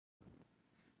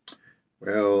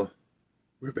Well,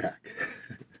 we're back.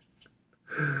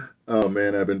 Oh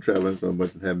man, I've been traveling so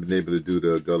much and haven't been able to do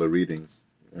the Gullah readings.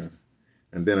 Yeah.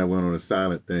 And then I went on a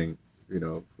silent thing,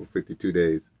 for 52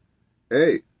 days.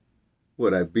 Hey,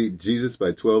 what, I beat Jesus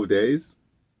by 12 days?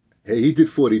 Hey, he did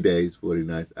 40 days, 40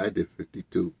 nights. I did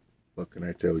 52. What can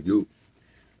I tell you?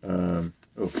 Oh,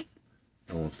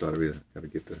 I won't start reading.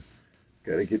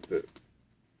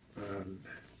 Um,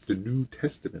 the New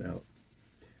Testament out.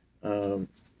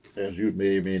 As you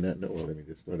may or may not know, well, let me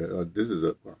just start it. This is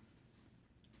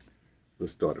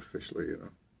let's start officially,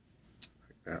 like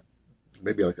that.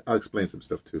 Maybe I'll explain some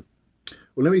stuff too.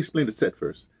 Well, let me explain the set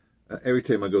first. Every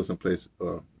time I go someplace,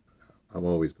 I'm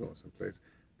always going someplace,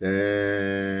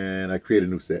 then I create a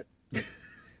new set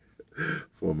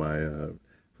for my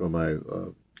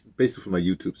basically for my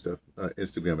YouTube stuff.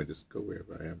 Instagram, I just go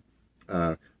wherever I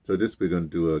am. So this we're going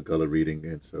to do a Gullah reading,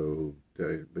 and so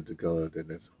with the Gullah, then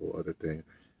that's a whole other thing.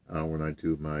 When I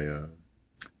do my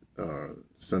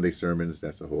Sunday sermons,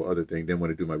 that's a whole other thing. Then when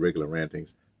I do my regular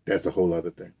rantings, that's a whole other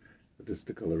thing. But this is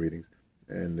the Gullah readings,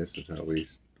 and this is how we.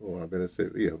 Oh, I better say,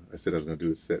 I said I was going to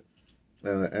do a set.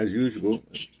 As usual,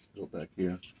 let's go back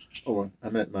here. Oh,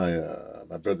 I'm at my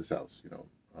brother's house.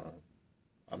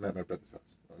 I'm at my brother's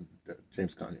house,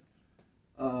 James Kanye.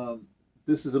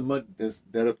 This is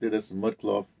that up there. That's a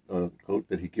mudcloth coat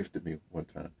that he gifted me one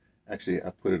time. Actually, I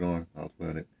put it on. I was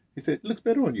wearing it. He said, "It looks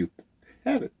better on you.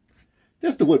 Have it."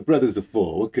 That's what brothers are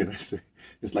for. What can I say?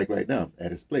 It's like right now, I'm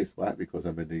at his place. Why? Because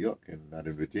I'm in New York and not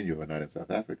in Virginia or not in South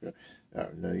Africa,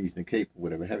 in the Eastern Cape,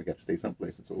 whatever. I have got to stay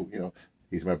someplace. And so,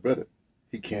 he's my brother.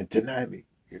 He can't deny me.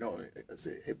 I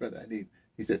say, "Hey, brother, I need."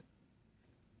 He says,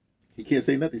 he can't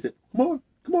say nothing. He said, come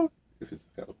on. If it's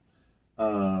hell.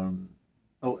 And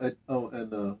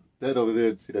that over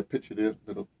there, see that picture there?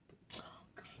 Little, oh,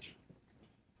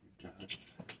 God.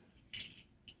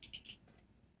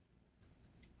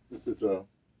 This is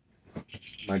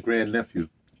my grandnephew.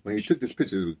 When he took this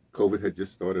picture, COVID had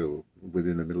just started or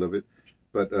within the middle of it.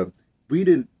 But we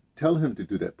didn't tell him to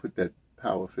do that, put that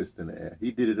power fist in the air.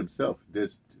 He did it himself.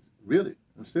 Really,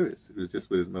 I'm serious. It was just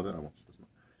with his mother.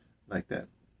 Like that.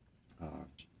 And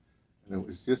it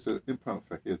was just an impromptu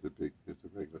fact. Here's the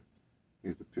regular.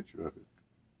 Here's the picture of it.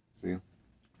 See?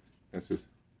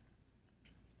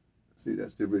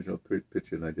 That's the original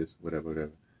picture, and I just,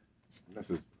 whatever. That's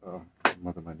his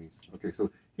mother, my niece. Okay,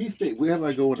 so he stays, wherever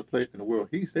I go in the place in the world,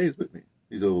 he stays with me.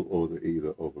 He's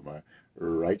either over my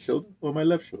right shoulder or my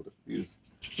left shoulder. He's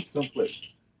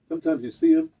someplace. Sometimes you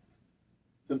see him,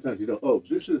 sometimes you don't. Oh,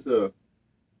 this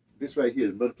right here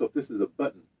is mudcloth. This is a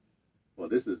button. Well,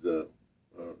 this is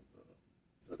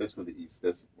that's from the East.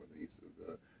 That's from the East.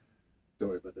 Don't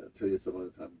worry about that. I'll tell you some other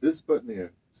time. This button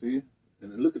here, see?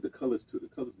 And then look at the colors too. The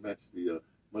colors match the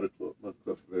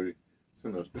mudcloth very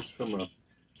similar. This is from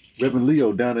Reverend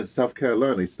Leo down in South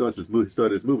Carolina. He started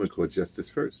his movement called Justice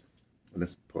First. And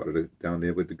that's part of it down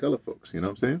there with the Gullah folks. You know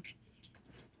what I'm saying?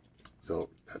 So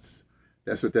that's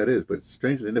what that is. But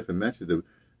strangely enough, it matches the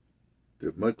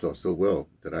mudcloth so well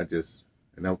that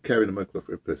and I'll carry the mudcloth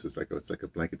for a it's like a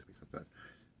blanket to me sometimes.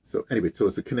 So anyway, so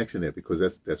it's a connection there because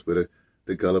that's where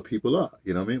the Gullah people are.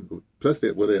 You know what I mean? Plus,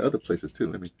 there are other places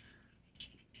too.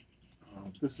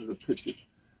 This is a picture.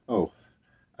 Oh,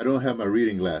 I don't have my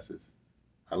reading glasses.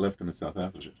 I left them in South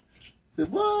Africa. I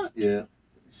said, what? Yeah.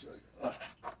 Let me show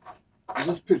you.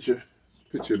 This picture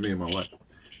of me and my wife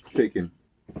taken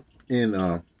in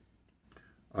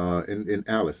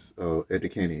Alice, at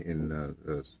Decaney in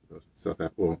South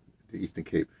Africa, well, the Eastern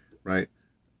Cape, right?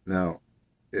 Now,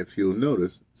 if you'll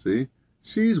notice, see,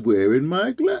 she's wearing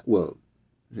my glass. Well,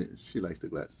 she likes the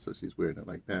glasses, so she's wearing it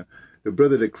like that. The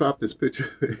brother that cropped this picture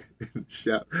in the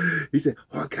shop, he said,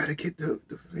 "Oh, I gotta get the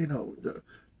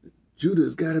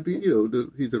Judah's gotta be,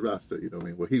 he's a Rasta, you know what I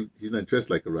mean? Well, he's not dressed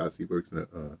like a Rasta. He works in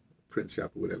a print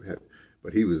shop or whatever.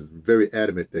 But he was very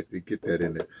adamant that they get that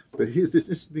in there. But here's this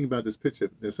interesting thing about this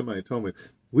picture that somebody told me: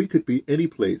 we could be any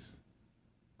place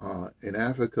in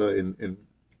Africa, and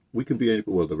we can be any.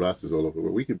 Well, the Rastas all over the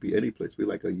world. We could be any place. We're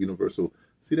like a universal.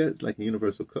 See that? It's like a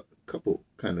universal couple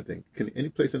kind of thing. Can any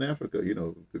place in Africa,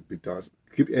 could be dark,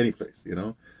 could be any place,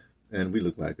 and we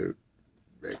look like a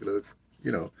regular,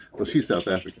 Well, she's South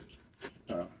African.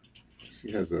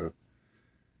 She has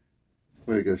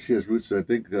she has roots. I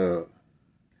think that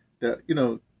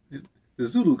the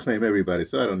Zulu claim everybody,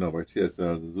 so I don't know, but she has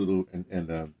the Zulu and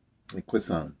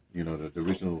Khoisan, the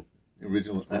original,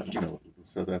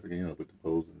 South African, with the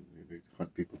bows and they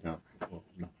hunt people down,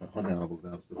 hunt animals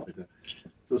down, stuff like that.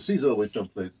 So she's always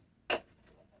someplace.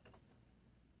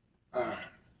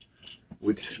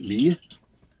 With me,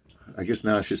 I guess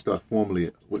now I should start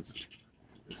formally. What's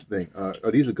this thing?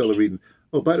 These are Gullah readings.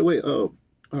 Oh, by the way, oh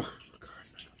gosh,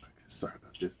 sorry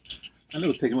about this. I know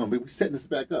it's taking long, but we're setting this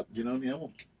back up. You know what I mean? I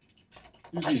won't.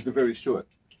 Usually it's very short.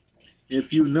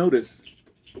 If you notice,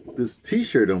 this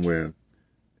T-shirt I'm wearing,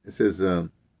 it says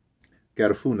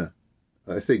Garifuna.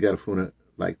 I say Garifuna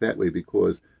like that way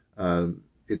because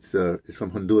it's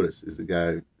from Honduras. It's the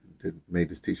guy that made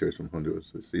this T-shirt from Honduras.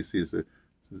 So see, it's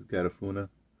Garifuna.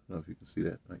 I don't know if you can see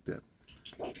that like that.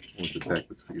 Or is it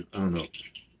backwards for you? I don't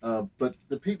know. But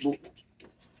the people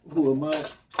who are my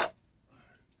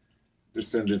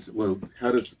descendants, well,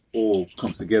 how this all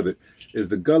comes together is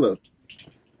the Gullah,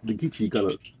 the Geechee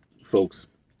Gullah folks.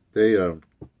 They're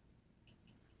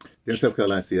in South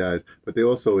Carolina CIs, but they're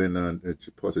also in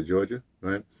parts of Georgia,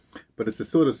 right? But it's the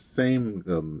sort of same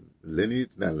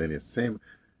lineage, not lineage, same,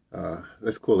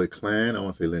 let's call it clan. I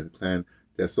won't say lineage, clan.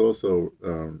 That's also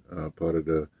part of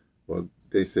the, well,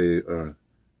 they say,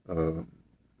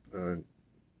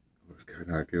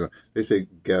 they say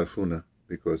Garifuna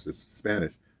because it's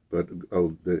Spanish, but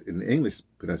in English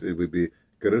it would be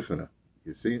Garifuna.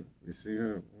 You see, see,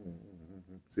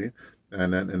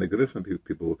 and the Garifuna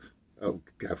people,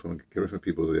 Garifuna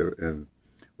people there, and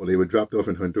well, they were dropped off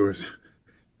in Honduras.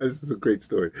 This is a great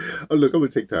story. Oh, look, I'm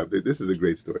gonna take time. This is a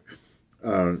great story.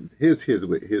 Here's the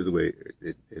way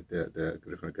the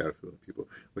different Garifuna people,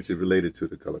 which is related to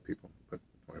the colored people, but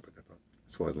don't worry about that part,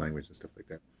 as far as language and stuff like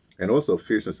that, and also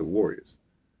fierceness of warriors.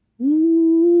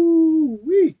 Woo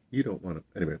wee! You don't want to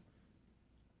anyway.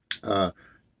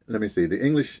 Let me see. The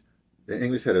English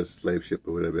had a slave ship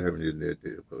or whatever.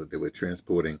 They were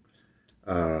transporting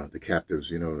the captives,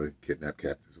 the kidnapped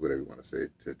captives, whatever you want to say,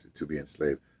 to be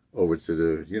enslaved over to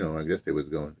the, I guess they was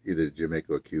going either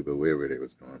Jamaica or Cuba, wherever they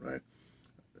was going, right?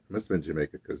 It must have been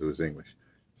Jamaica because it was English.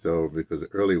 So because the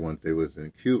early ones, they was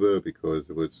in Cuba because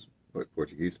it was,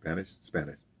 Portuguese, Spanish,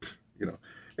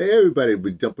 Everybody would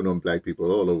be jumping on black people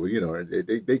all over,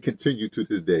 they continue to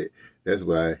this day. That's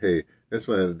why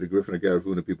the Griffin and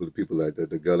Garifuna people, the people like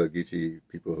the Gullah Geechee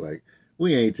people, like,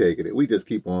 we ain't taking it. We just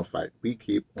keep on fighting. We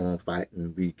keep on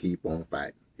fighting. We keep on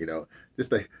fighting.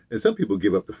 Just like, and some people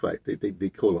give up the fight. They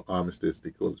call it armistice. They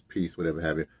call it peace, whatever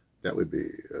have you. That would be,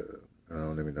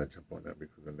 let me not jump on that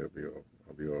because then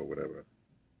I'll be all whatever.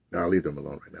 No, I'll leave them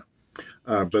alone right now.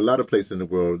 But a lot of places in the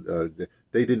world,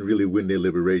 they didn't really win their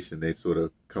liberation. They sort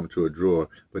of come to a draw.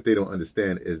 But they don't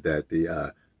understand is that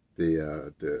the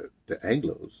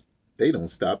Anglos, they don't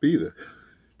stop either.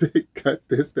 They cut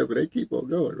this stuff, but they keep on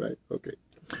going, right? Okay.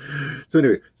 So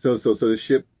anyway, so the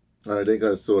ship, they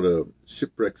got sort of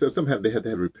shipwrecked. So somehow they had to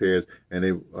have repairs, and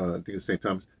they, I think it's St.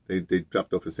 Thomas. They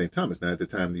dropped off at St. Thomas. Now at the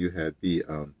time you had the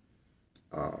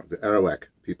Arawak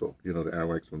people, the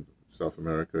Arawaks from South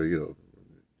America, the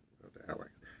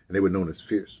Arawaks, and they were known as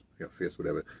fierce, fierce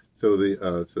whatever. So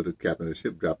the captain of the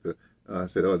ship dropped it.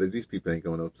 Said, oh, these people ain't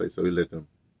going no place. So he let them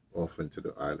off into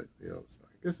the island. So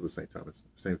I guess it was St. Thomas,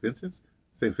 St. Vincent's.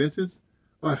 St. Vincent's?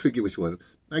 Oh, I forget which one.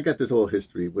 I got this whole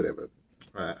history, whatever.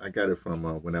 I got it from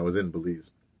when I was in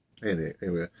Belize.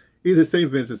 Anyway, either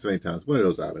St. Vincent's or St. Thomas, one of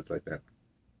those islands like that.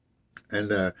 And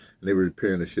they were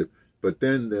repairing the ship. But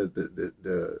then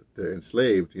the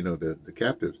enslaved, the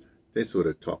captives, they sort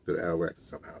of talk to the Arawaks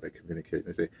somehow. They communicate.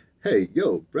 They say, hey,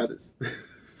 yo, brothers,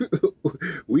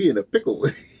 we in a pickle.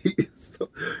 So,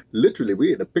 literally,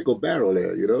 we in a pickle barrel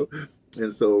there,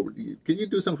 And so, can you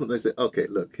do something? They say, okay,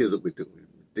 look, here's what we do. We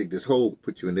dig this hole,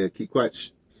 put you in there, keep quiet.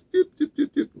 Shh,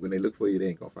 when they look for you, they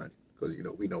ain't going to find you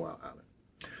because, we know our island.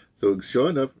 So, sure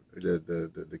enough,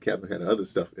 the captain had other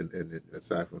stuff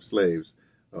aside from slaves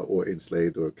or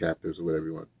enslaved or captives or whatever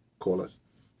you want to call us.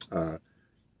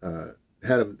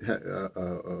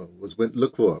 Went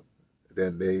look for them.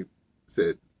 Then they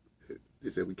said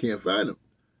we can't find them.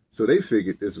 So they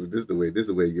figured this is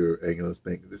the way your Anglos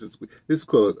think. This is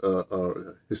called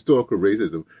historical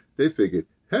racism. They figured,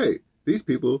 hey, these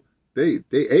people they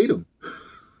ate them.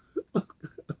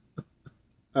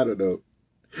 I don't know.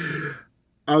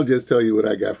 I'll just tell you what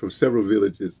I got from several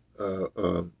villages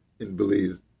in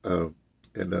Belize,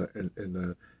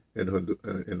 in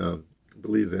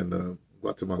Belize and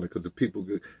Guatemala, because the people.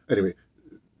 Anyway,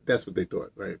 that's what they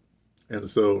thought, right? And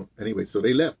so, anyway, so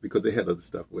they left because they had other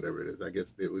stuff, whatever it is. I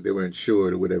guess they were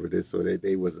insured or whatever it is, so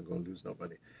they wasn't going to lose no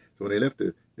money. So when they left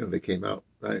it, they came out,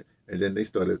 right? And then they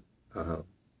started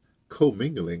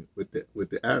commingling with the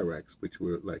Arawaks, which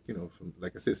were like, from,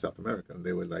 like I said, South America. And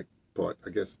they were like part, I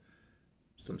guess,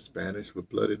 some Spanish with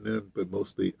blood in them, but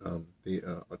mostly the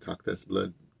Autochthonous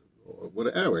blood or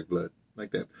the Arawak blood,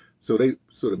 like that. So they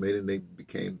sort of made it, and they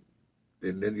became.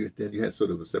 And then you had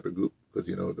sort of a separate group because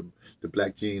the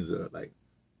black genes are like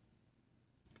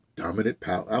dominant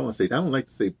power. I don't like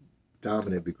to say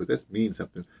dominant because that means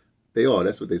something, They are.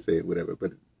 That's what they say. Whatever.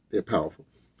 But they're powerful.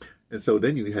 And so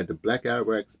then you had the black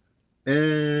Arawaks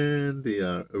and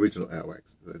the original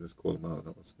Arawaks. Let's call them, I don't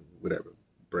know, whatever,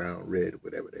 brown, red,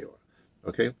 whatever they are.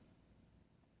 Okay.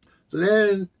 So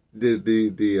then the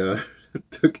the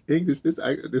English. This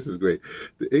is great.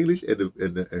 The English and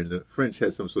the French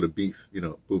had some sort of beef. You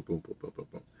know, boom, boom, boom, boom, boom,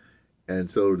 boom. And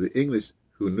so the English,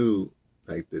 who knew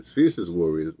like the fiercest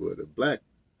warriors, were the black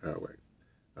Arawaks.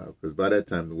 Because by that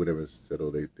time, whatever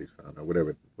settled, they found out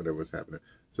whatever was happening.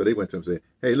 So they went to him and said,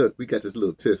 "Hey, look, we got this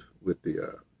little tiff with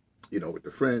the, with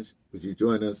the French. Would you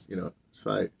join us? You know,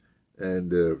 fight."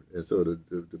 And so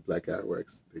the black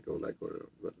Arawaks, they go like,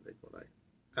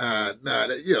 nah,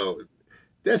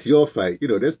 that's your fight. You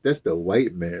know, that's the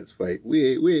white man's fight. We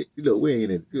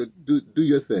ain't in. Do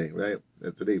your thing, right?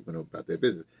 And so they went about their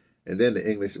business. And then the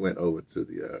English went over to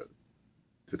the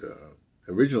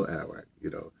original Arawak,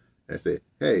 and say,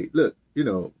 "Hey, look,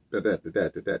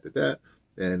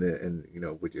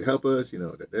 and would you help us,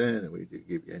 and we give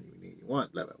you anything you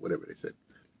want, blah blah, whatever they said."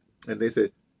 And they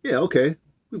said, "Yeah, okay,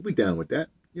 we down with that.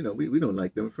 We don't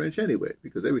like them French anyway,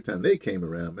 because every time they came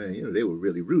around, man, they were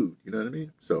really rude. You know what I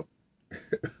mean?" So,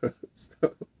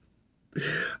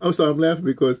 I'm laughing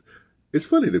because it's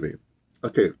funny to me.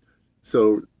 Okay,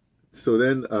 so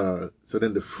then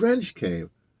the French came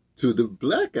to the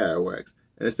black Arawaks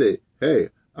and they said,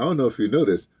 "Hey, I don't know if you know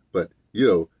this, but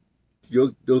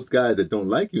those guys that don't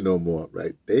like you no more,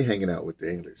 right? They hanging out with the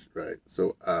English, right?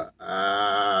 So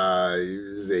I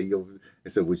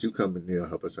said, would you come and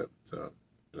help us out?" So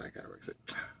black Arawak said,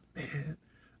 "Man,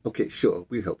 okay, sure,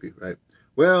 we help you, right?"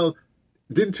 Well,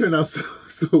 didn't turn out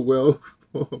so well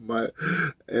for my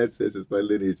ancestors, my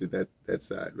lineage in that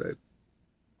side, right?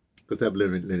 Because I have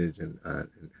lineage in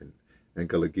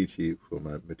Gullah for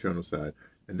my maternal side,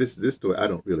 and this story I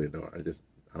don't really know.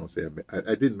 I don't say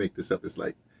I didn't make this up. It's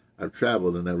like I've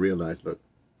traveled and I realized, look,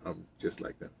 I'm just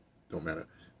like them. Don't matter.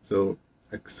 So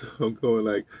I'm going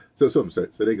like so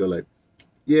they go like,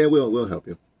 "Yeah, we'll help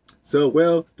you." So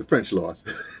the French lost.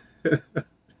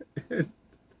 And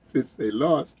since they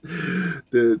lost,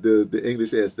 the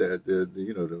English asked the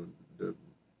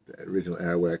original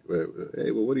Arawak,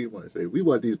 "Hey, well, what do you want?" to say, "We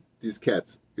want these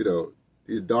cats,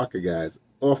 these darker guys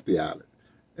off the island."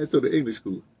 And so the English,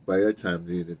 who by that time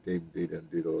they done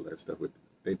did all that stuff with,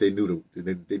 they knew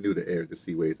the air, the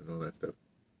seaways, and all that stuff.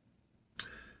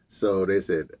 So they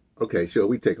said, "Okay, sure,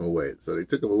 we take them away." So they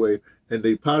took them away, and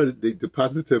they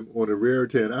deposited them on the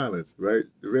Raritan Islands, right?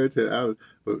 The Raritan Islands,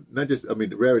 but not just, I mean,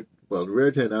 the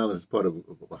Raritan Islands is part of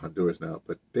Honduras now,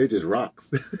 but they're just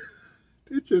rocks.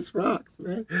 They're just rocks,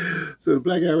 right? So the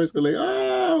black Arabs go like,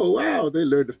 "Oh, wow," they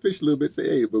learned to fish a little bit. Say,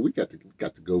 "Hey, but we got to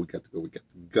go."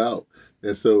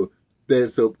 And so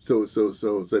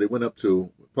they went up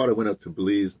to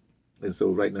Belize. And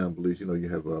so right now in Belize, you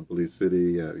have Belize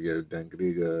City, you have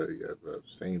Dangriga, you have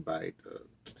Saint Bite,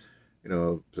 in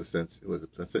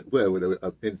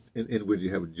which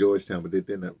you have Georgetown, but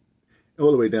then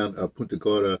all the way down Punta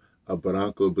Gorda,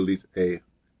 Barranco, Belize.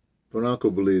 Barranco,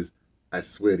 Belize, I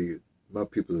swear to you, my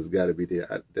people has got to be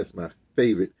there. That's my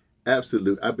favorite.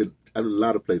 Absolute. I've been a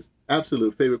lot of places.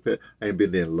 Absolute favorite pet. I ain't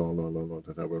been there in a long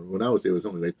time. When I was there, it was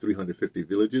only like 350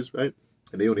 villages, right?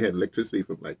 And they only had electricity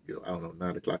from like, I don't know,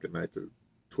 9 o'clock at night to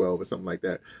 12 or something like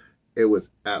that. It was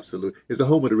absolute. It's the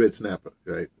home of the red snapper,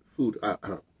 right? Food.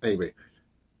 Anyway,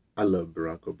 I love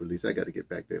Barranco, Belize. I got to get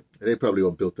back there. And they probably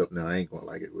all built up now. I ain't gonna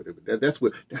like it with it. But that's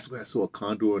where I saw a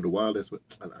condor in the wild. That's what.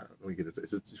 Let me get it.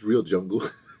 It's real jungle.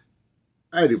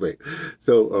 Anyway,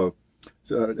 so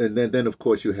and then of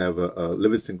course you have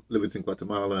Livingston,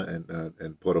 Guatemala,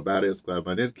 and Puerto Barrios,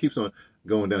 Guatemala. Then it keeps on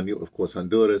going down. Of course,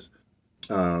 Honduras.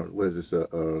 What is this?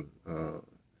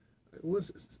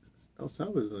 What's El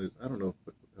Salvador? I don't know.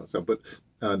 But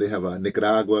they have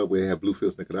Nicaragua, where they have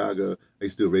Bluefields, Nicaragua. I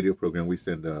used to do a radio program. We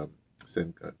send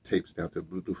tapes down to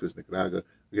Bluefields, Nicaragua.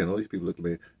 Again, all these people look at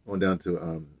me on down to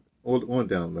on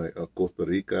down like Costa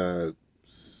Rica.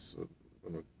 So,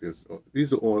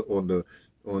 these are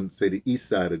on say the east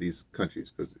side of these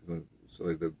countries, because so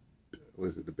like the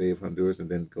Bay of Honduras, and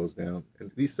then goes down,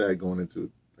 and the east side going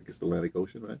into, I guess, the Atlantic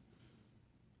Ocean, right?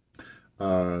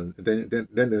 Then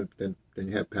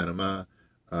you have Panama,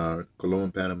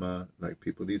 Colon, Panama, like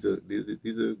people. These are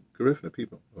Garifuna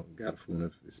people. Well,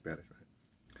 Garifuna is Spanish,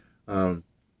 right?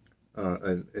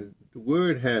 And the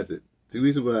word has it. The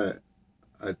reason why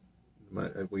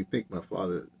we think my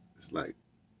father is like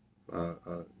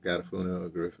Garifuna or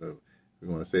Garifuna, if we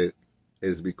want to say it,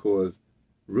 is because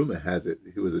rumor has it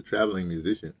he was a traveling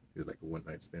musician. He was like a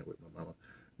one-night stand with my mama.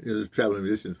 He was a traveling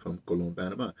musician from Colon,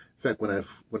 Panama. In fact, when I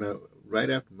right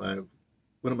after my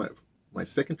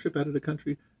second trip out of the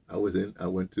country, I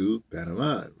went to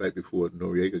Panama right before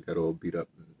Noriega got all beat up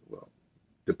and, well,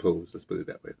 deposed. Let's put it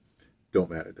that way. Don't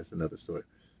matter. That's another story.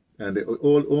 And they,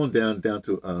 all down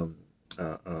to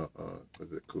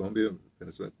was it Colombia,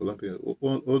 Venezuela, Colombia,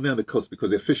 all down the coast because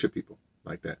they're fisher people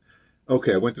like that.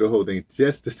 Okay, I went through the whole thing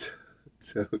just to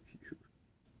tell you.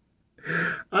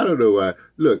 I don't know why.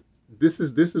 Look, this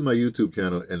is my YouTube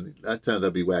channel, and at times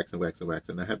I'll be waxing. I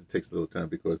have to take a little time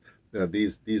because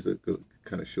these are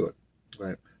kind of short,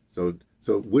 right? So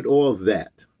with all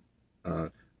that,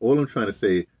 all I'm trying to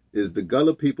say is the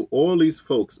Gullah people, all these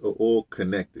folks are all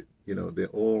connected. You know, they're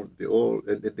all,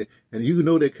 and you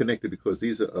know they're connected because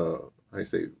these are,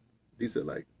 these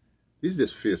are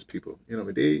just fierce people. You know,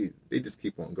 I mean, they just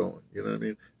keep on going. You know what I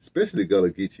mean? Especially Gullah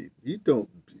Geechee.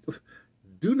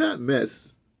 Do not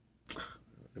mess.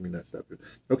 Let me not stop it.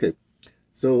 Okay,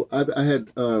 so I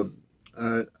had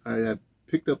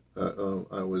picked up.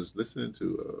 I was listening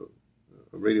to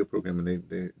a radio program, and they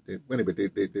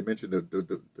mentioned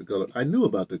the Gullah. I knew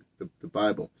about the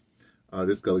Bible.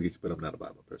 This Gullah Geechee, but I'm not a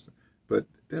Bible person. But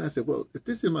then I said, well, if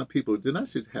this is my people, then I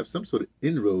should have some sort of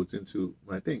inroads into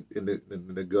my thing in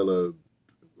the Gullah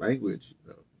language,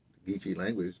 Geechee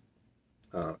language.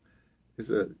 It's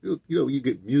you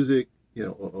get music,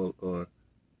 or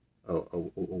a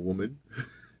woman,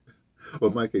 or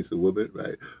in my case, a woman,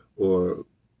 right, or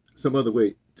some other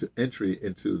way to entry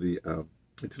into the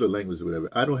language or whatever.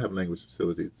 I don't have language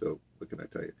facilities, so what can I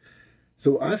tell you?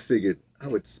 So I figured I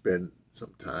would spend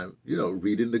some time,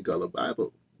 reading the Gullah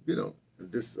Bible,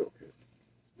 and this, okay.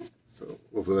 So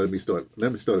let me start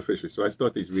officially. So I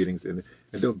start these readings, and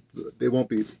they won't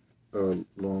be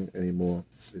long anymore.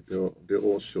 They're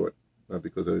all short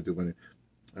because I do many.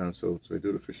 So I do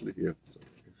it officially here. So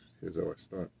here's how I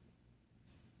start.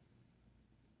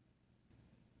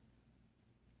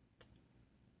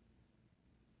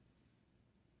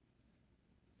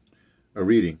 A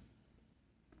reading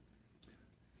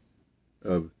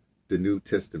of the New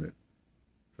Testament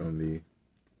from the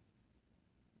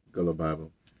Gullah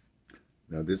Bible.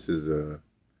 Now this is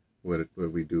what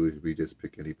we do is we just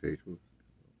pick any page.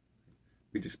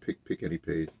 We just pick any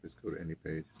page. Let's go to any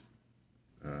page.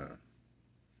 And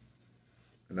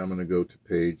I'm going to go to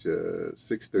page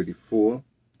 634,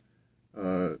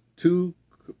 2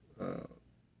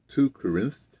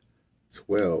 Corinthians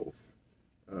 12,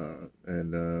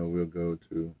 and we'll go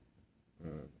to,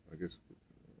 I guess,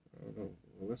 I don't know.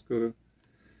 Well, let's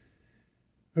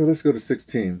go to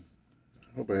 16. I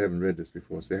hope I haven't read this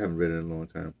before. So I haven't read it in a long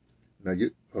time.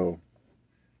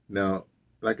 Now,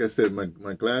 like I said,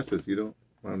 my glasses,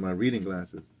 my reading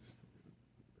glasses,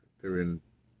 they're in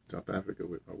South Africa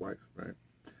with my wife, right?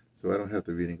 So I don't have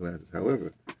the reading glasses.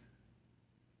 However,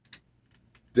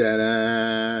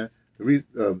 this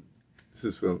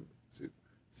is from,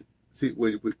 see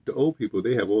with the old people,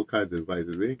 they have all kinds of advice.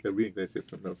 They ain't got reading glasses, they have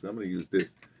something else. So I'm going to use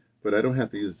this, but I don't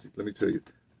have to use, let me tell you.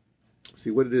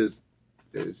 See what it is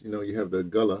you have the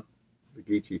Gullah, the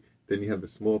Geechee, then you have the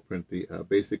small print,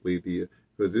 basically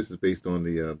because this is based on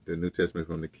the New Testament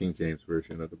from the King James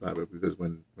Version of the Bible, because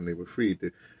when they were freed,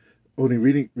 the only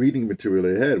reading material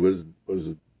they had was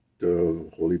the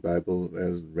Holy Bible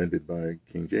as rendered by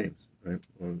King James, right,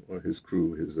 or his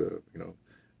crew, his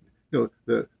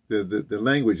the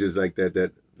language is like that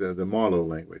the Marlowe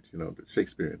language, the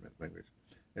Shakespearean language,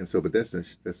 and so but that's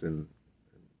in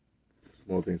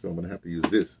small things. So I'm going to have to use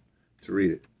this to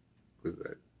read it because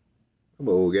I'm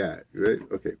an old guy, right?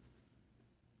 Okay.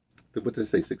 What did I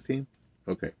say? 16?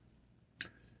 Okay.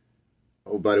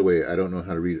 Oh, by the way, I don't know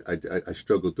how to read it. I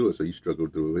struggled through it, so you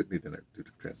struggled through it with me. Then I do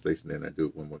the translation, then I do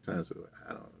it one more time. So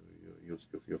I don't know.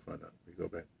 You'll find out. We go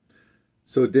back.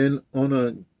 So then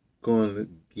Ona gonna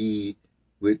gi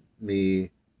with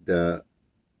me the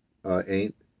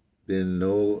ain't been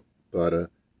no butter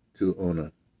to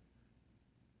Ona,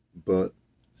 but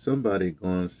somebody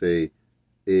gonna say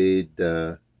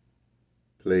da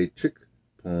play trick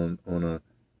pon Ona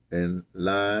and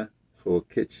lie for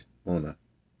catch Ona.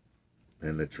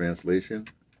 And the translation,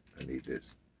 I need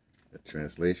this. The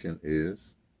translation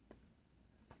is,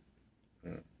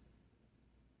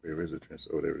 where is the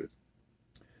translation? Oh, there it is.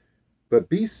 But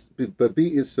be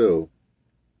it so,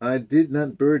 I did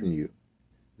not burden you.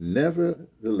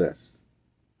 Nevertheless,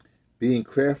 being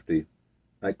crafty,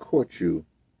 I caught you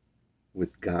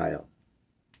with guile.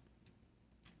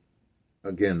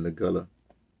 Again, the Gullah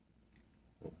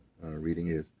reading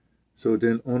is, so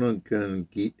then Ona can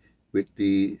get with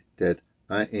thee that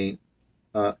I ain't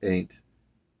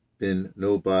been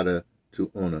nobody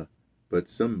to Ona, but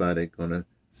somebody gonna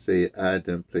say I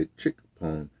done play trick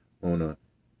upon Ona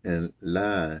and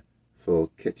lie for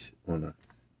catch Ona.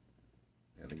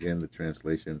 And again, the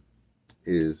translation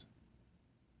is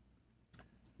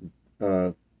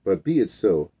But be it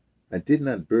so, I did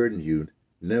not burden you,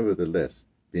 nevertheless,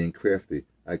 being crafty,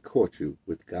 I caught you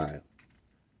with guile.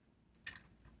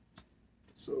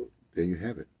 So there you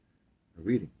have it, a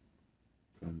reading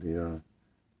from the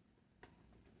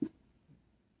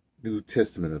New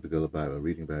Testament of the Gullah Bible, a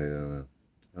reading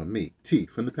by me, T,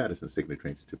 from the Patterson, Taking the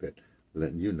Train to Tibet,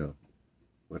 letting you know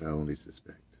what I only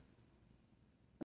suspect.